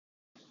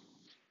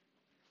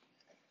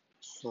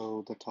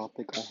So the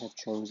topic I have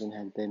chosen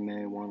has been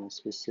marijuana,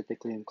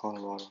 specifically in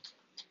Colorado.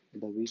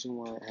 The reason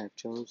why I have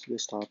chose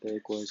this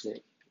topic was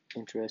it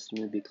interested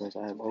me because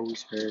I have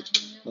always heard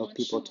of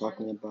people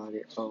talking about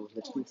it. Oh,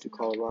 let's move to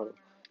Colorado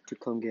to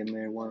come get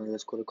marijuana.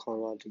 Let's go to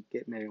Colorado to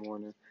get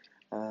marijuana.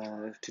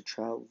 To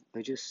travel,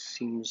 it just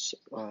seems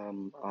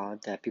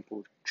odd that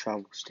people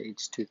travel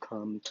states to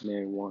come to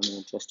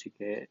marijuana just to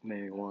get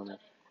marijuana.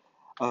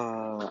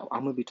 I'm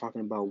gonna be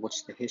talking about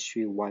what's the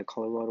history, why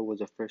Colorado was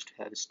the first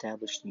to have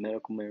established the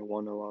medical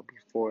marijuana law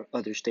before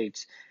other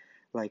states.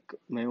 Like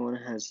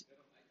marijuana has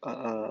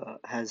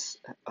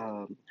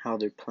how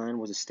their plan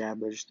was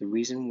established. The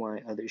reason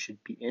why others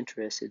should be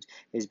interested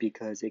is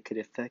because it could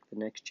affect the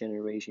next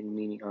generation,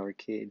 meaning our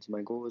kids.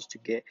 My goal is to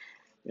get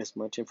as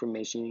much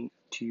information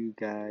to you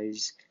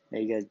guys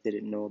that you guys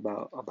didn't know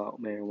about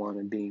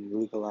marijuana being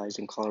legalized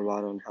in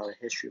Colorado and how the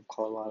history of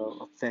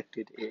Colorado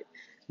affected it.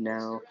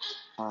 Now,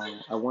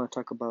 I want to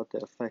talk about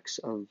the effects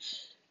of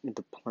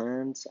the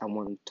plants. I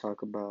want to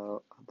talk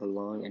about the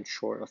long and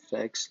short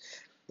effects,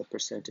 the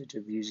percentage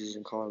of users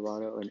in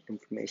Colorado, and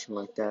information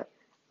like that.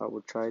 I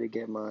will try to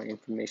get my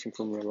information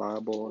from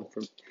reliable and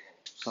from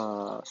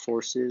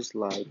sources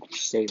like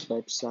state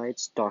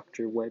websites,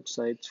 doctor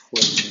websites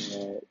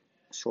for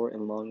short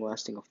and long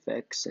lasting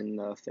effects and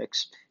the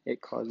effects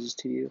it causes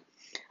to you.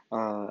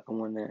 I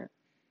want to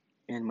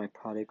end my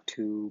product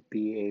to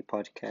be a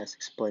podcast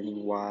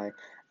explaining why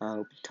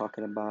I'll be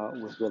talking about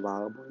with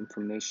reliable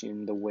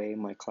information. The way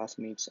my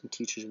classmates and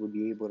teachers would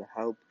be able to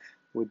help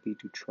would be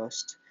to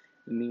trust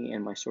me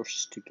and my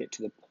sources to get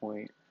to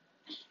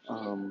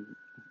um,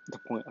 the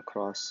point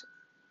across.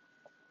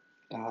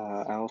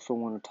 I also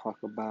want to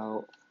talk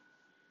about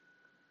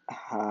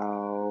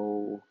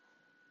how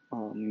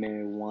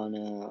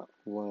marijuana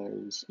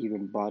was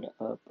even brought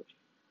up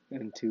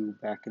into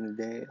back in the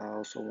day. I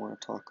also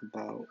want to talk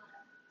about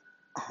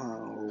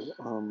how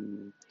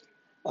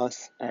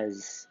us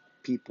as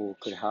people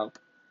could help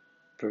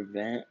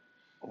prevent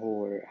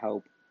or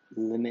help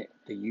limit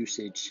the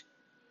usage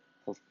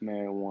of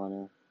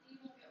marijuana.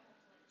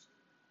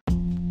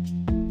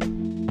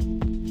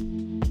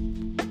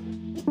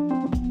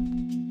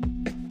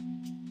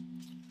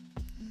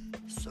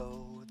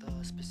 So,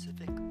 the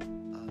specific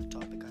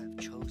topic I have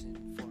chosen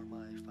for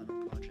my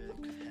final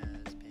project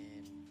has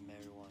been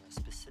marijuana,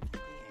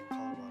 specifically in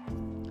Colorado.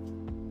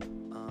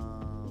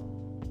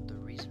 The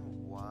reason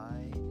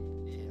why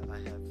I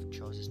have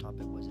chose this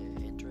topic was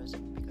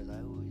interesting because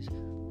I always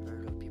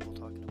heard of people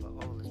talking about,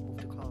 oh, let's move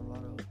to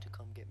Colorado to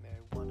come get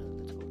marijuana.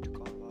 Let's go to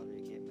Colorado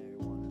to get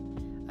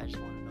marijuana. I just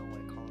want to know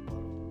why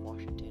Colorado,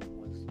 Washington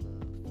was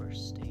the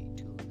first state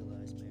to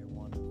legalize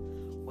marijuana.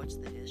 What's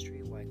the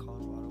history? Why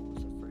Colorado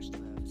was the first to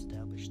have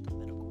established the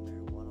medical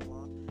marijuana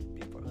law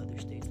before other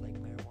states like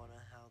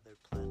marijuana, how their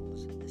plan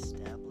was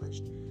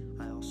established.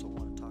 I also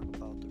want to talk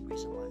about the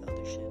reason why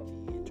others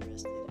should be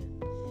interested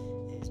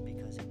in is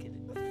because it can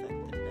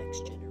affect the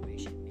next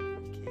generation,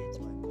 meaning kids.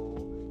 My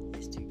goal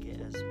is to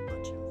get as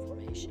much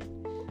information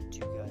to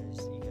you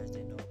guys. You guys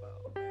didn't know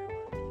about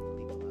marijuana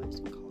being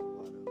legalized in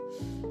Colorado.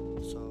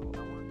 So I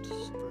want to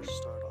first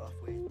start off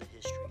with the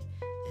history.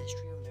 The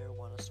history of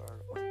marijuana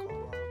started when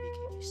Colorado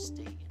became a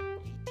state in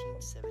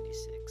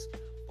 1876.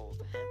 Both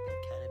hemp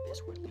and cannabis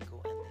were legal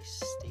and they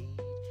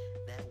stayed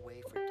that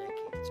way for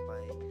decades.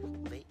 By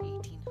late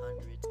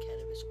 1800s,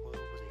 cannabis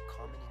oil was a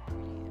common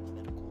ingredient in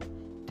medical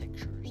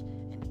tinctures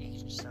and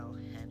Asian-style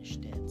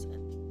handstands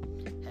and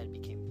had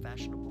become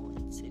fashionable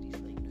in cities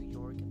like New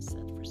York and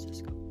San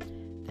Francisco.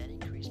 That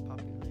increased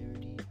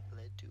popularity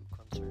led to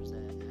concerns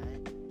that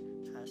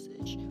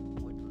passage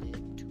would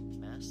lead to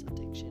mass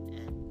addiction,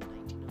 and in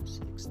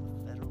 1906, the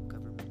federal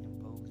government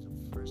imposed the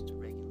first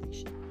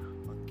regulation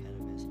on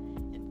cannabis.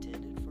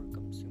 Intended for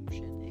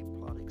consumption, a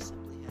product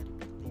simply had to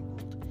be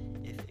labeled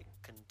if it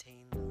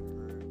contained the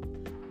herb.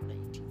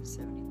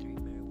 1973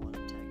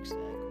 Marijuana Tax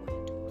Act went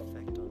into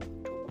effect on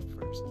October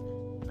 1st,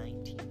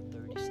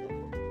 1937.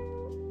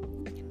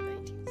 In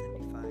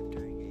 1975,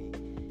 during a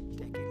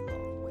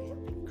decade-long wave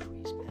of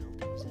increased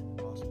penalties and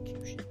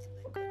prosecutions in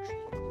the country,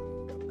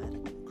 including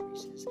dramatic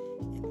increases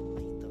in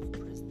length of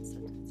prison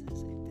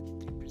sentences, a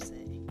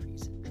 53%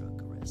 increase in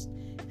drug arrests,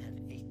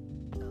 and a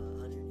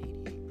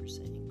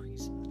 188%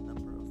 increase in the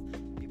number of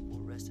people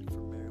arrested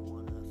for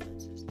marijuana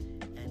offenses,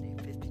 and a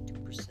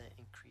 52%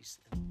 increase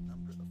in the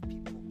number of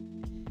people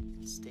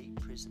in state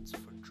prisons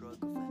for drug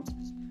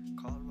offenses.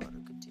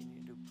 Colorado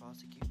continued to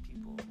prosecute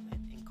people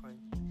and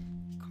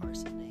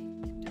incarcerate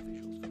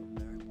individuals for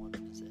marijuana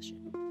possession.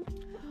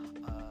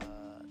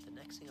 The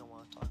next thing I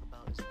want to talk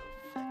about is the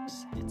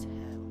effects it's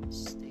had on the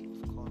state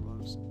of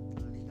Colorado's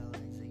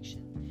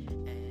legalization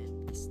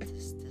and the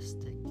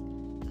statistics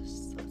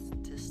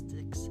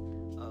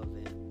of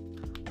it.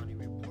 On a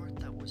report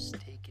that was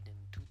taken in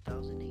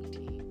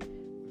 2018,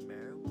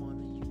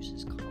 marijuana use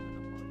is common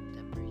among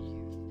Denver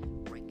youth,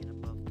 ranking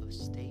above the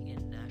state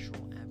and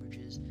national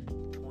averages.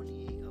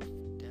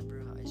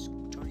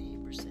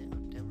 28%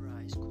 of Denver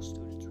high school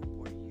students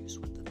reported use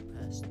within the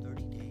past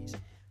 30 days,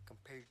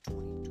 compared to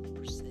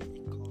 22%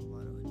 in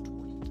Colorado and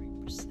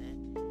 23%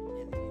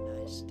 in the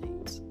United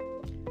States.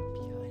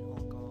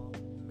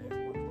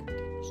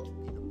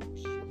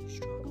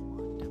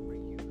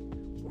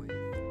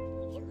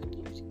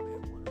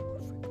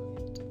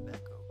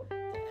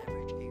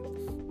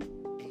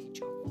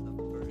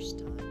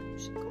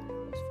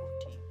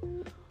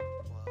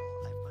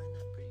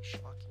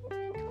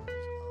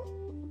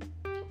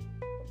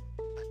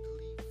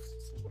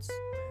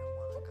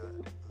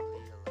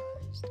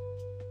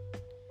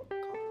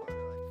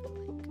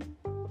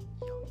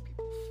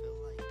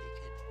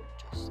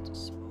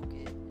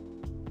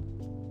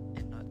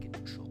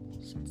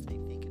 since they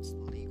think it's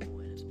legal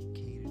and it's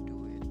okay to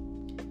do it,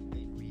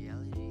 in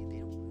reality they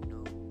don't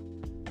know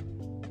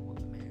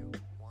what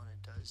marijuana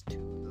does to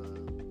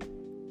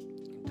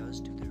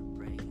their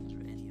brains or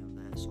any of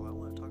that. So I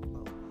want to talk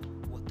about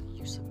what the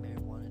use of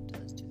marijuana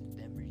does to the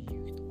Denver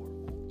youth or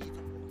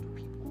even older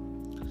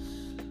people.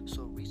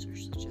 So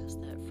research suggests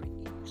that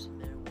frequent use of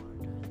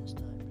marijuana during this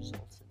time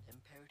results in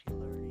impaired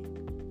learning,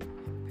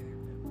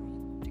 impaired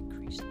memory,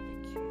 decreased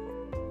IQ,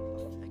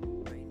 affect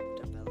brain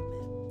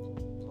development,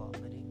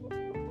 vomiting,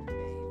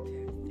 may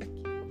impair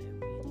thinking,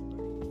 memory, and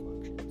learning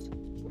functions,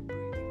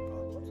 breathing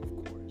problems, of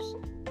course,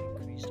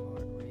 increased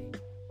heart rate,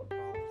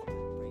 problems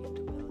with brain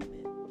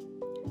development.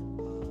 A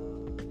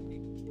problem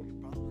with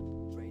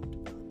brain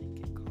development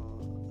can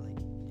cause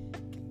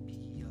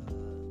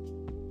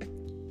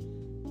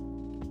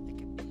it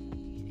can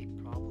be a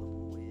problem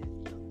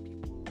with young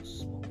people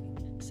smoking,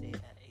 and say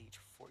at age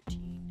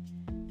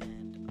 14,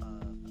 and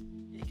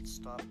it can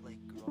stop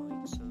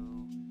growing.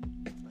 So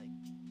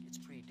it's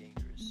pretty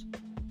dangerous,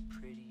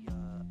 pretty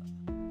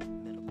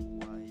medical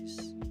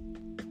wise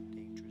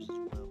dangerous as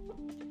well.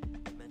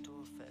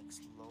 Mental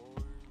effects, lower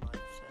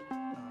life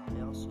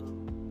it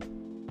also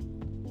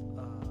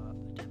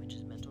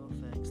damages mental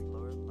effects,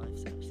 lower life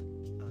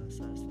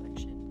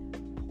satisfaction,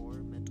 poor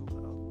mental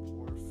health,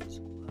 poor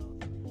physical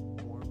health,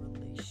 more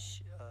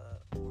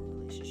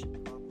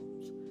relationship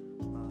problems,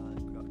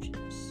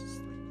 grouchiness,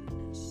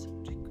 sleepiness,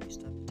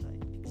 decreased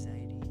appetite,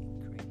 anxiety, and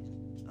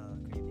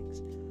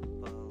cravings.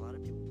 But a lot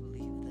of people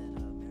believe that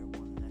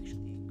marijuana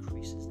actually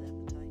increases the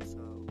appetite,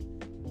 so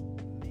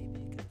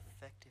maybe it can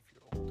affect if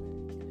you're older,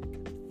 and it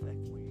can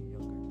affect when you're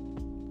younger.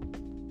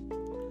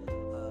 Who are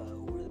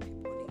the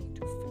people needing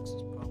to fix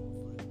this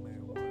problem with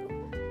marijuana?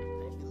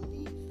 I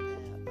believe that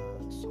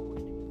so we're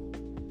going to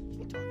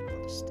be talking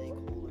about the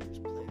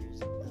stakeholders, players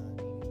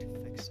needing to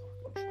fix or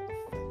control the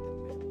fact that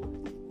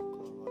marijuana is legal in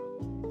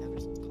Colorado. Ever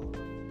since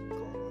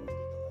Colorado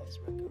legalized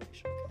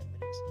recreational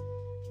cannabis,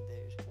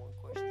 there's one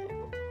question that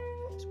everyone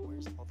always asks: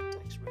 where's all the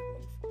tax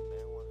revenue from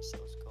marijuana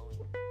sales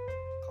going?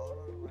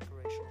 Colorado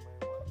recreational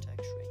marijuana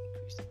tax rate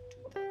increased in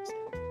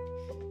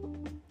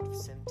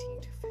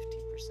 2017 to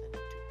 15%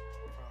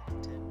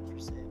 from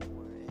 10%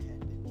 where it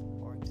had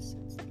been marked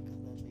since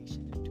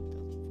legalization in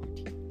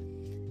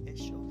 2014. It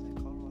shows that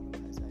Colorado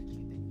has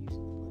actually been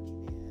using the money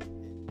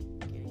they have been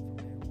getting from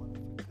marijuana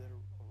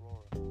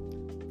for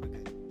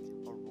good.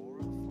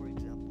 Aurora, for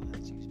example,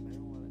 has used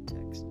marijuana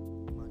tax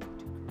money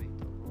to create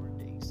the Aurora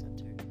Day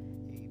Center,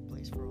 a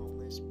place for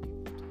homeless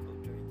people to go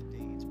during the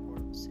day. It's part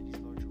of the city's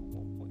larger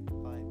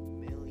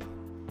 $1.5 million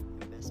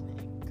investment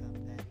in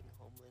combating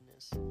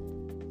homelessness,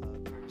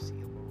 courtesy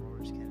of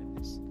Aurora's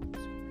cannabis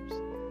consumers.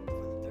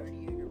 For the third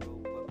year in a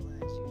row, Puebla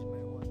has used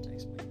marijuana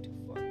tax money to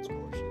fund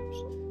scholarships,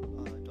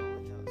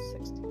 doling out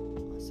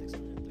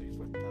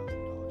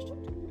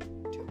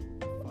 $634,000 to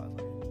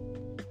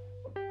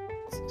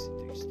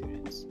 563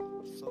 students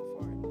so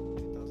far in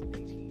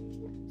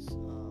 2018. So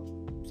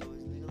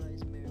has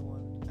legalized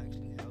marijuana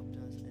actually helped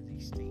us as a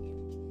state,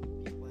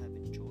 and people have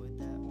enjoyed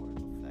that, or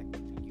the fact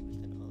that the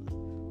youth and other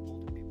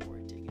older people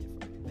are taking it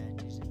for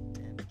advantage and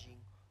damaging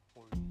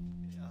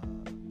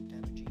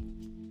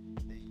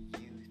the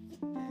youth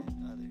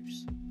and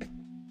others?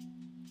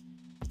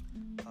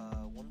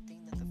 One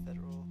thing that the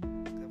federal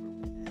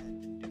government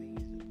had been doing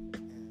is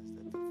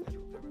that the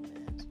federal government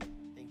has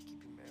been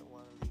keeping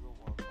marijuana legal,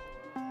 while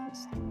Colorado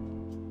has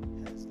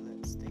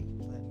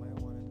let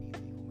marijuana be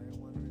legal.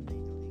 Marijuana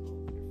remains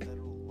illegal under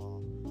federal law,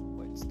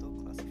 but it's still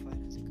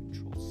classified as a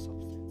controlled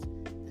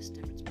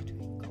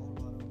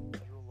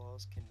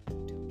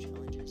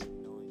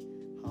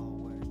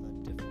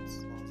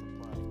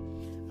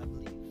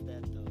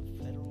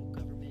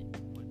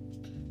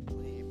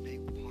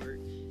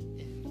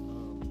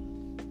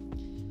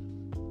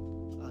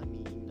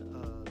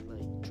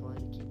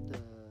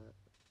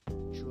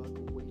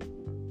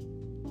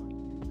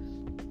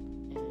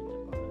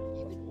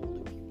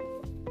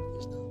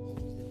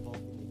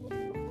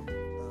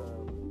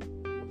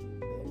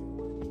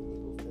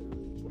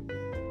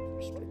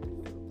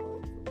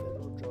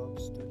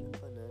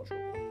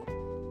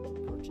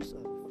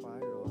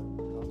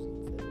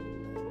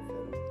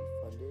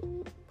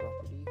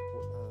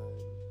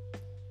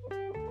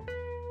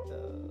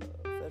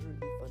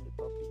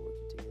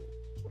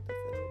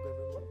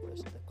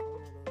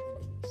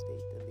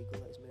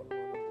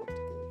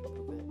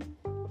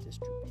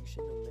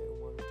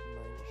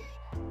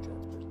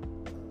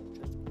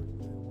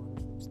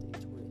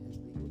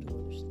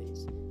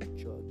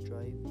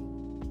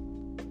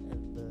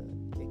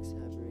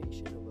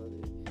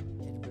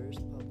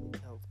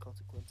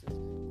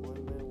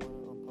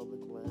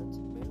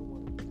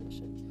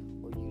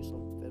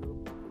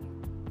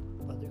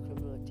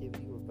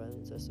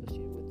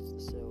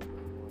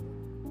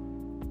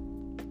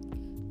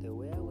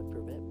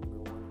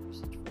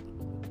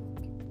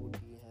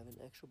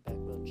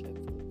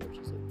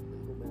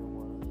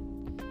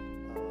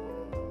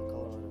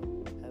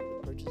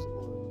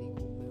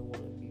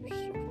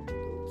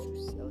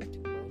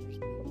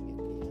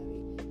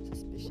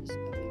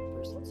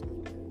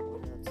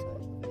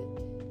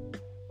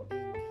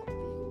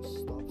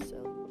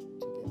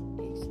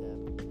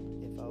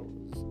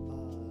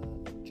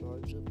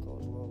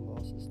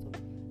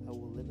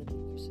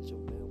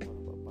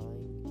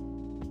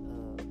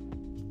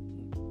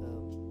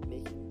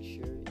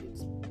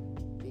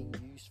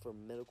for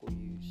medical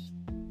use.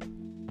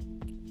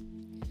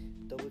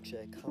 Double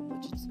check how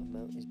much its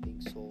amount is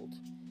being sold.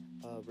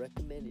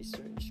 Recommend a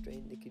certain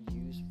strain they could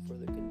use for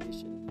their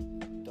condition.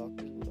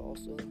 Doctors would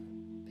also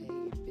play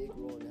a big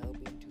role in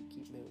helping to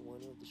keep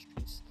marijuana off the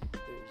streets.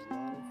 There is a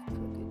lot of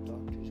crooked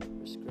doctors who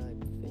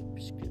prescribe fake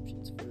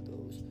prescriptions for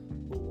those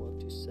who want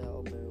to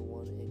sell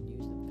marijuana and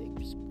use the fake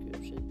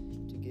prescription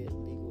to get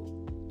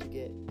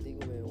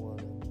legal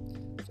marijuana.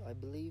 So I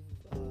believe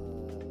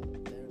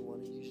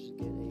marijuana users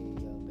get a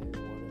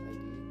marijuana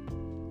ID,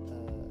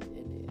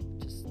 and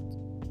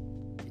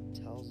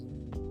it tells them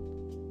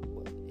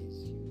what is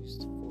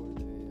used for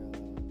their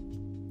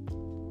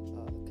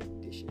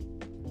condition.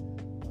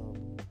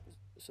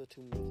 So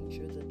to making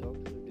sure that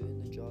doctors are doing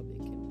the job, it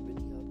can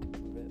really help to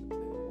prevent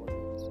marijuana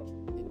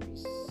in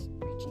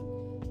reaching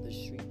the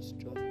streets.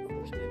 Drug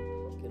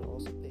enforcement can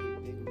also play a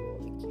big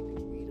role in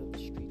keeping weed off the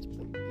streets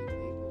by being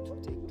able to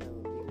take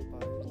down illegal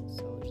buyers and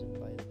sellers and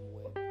buy them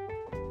away.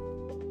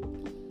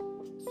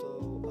 So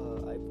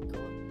if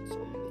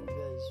you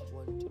guys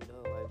wanted to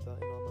know, I've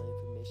gotten all my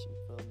information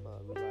from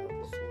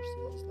reliable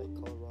sources like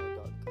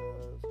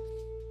Colorado.gov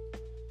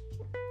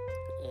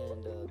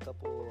and a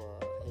couple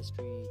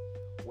history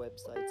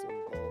websites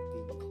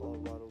involving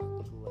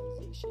Colorado's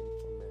legalization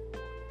for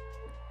marijuana.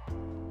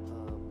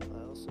 I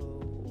also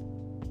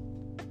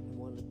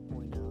want to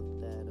point out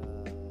that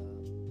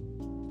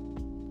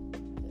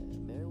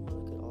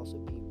marijuana could also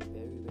be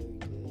very, very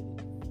good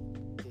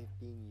if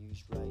being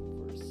used right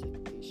for sick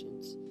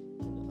patients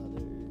and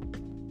other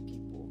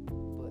people.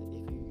 But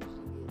if you're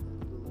using it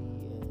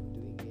illegally and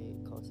doing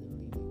it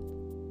constantly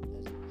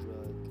as a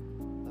drug,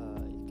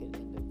 it can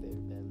end up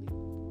very badly.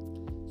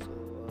 So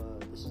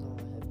this is all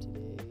I have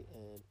today,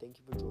 and thank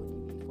you for joining.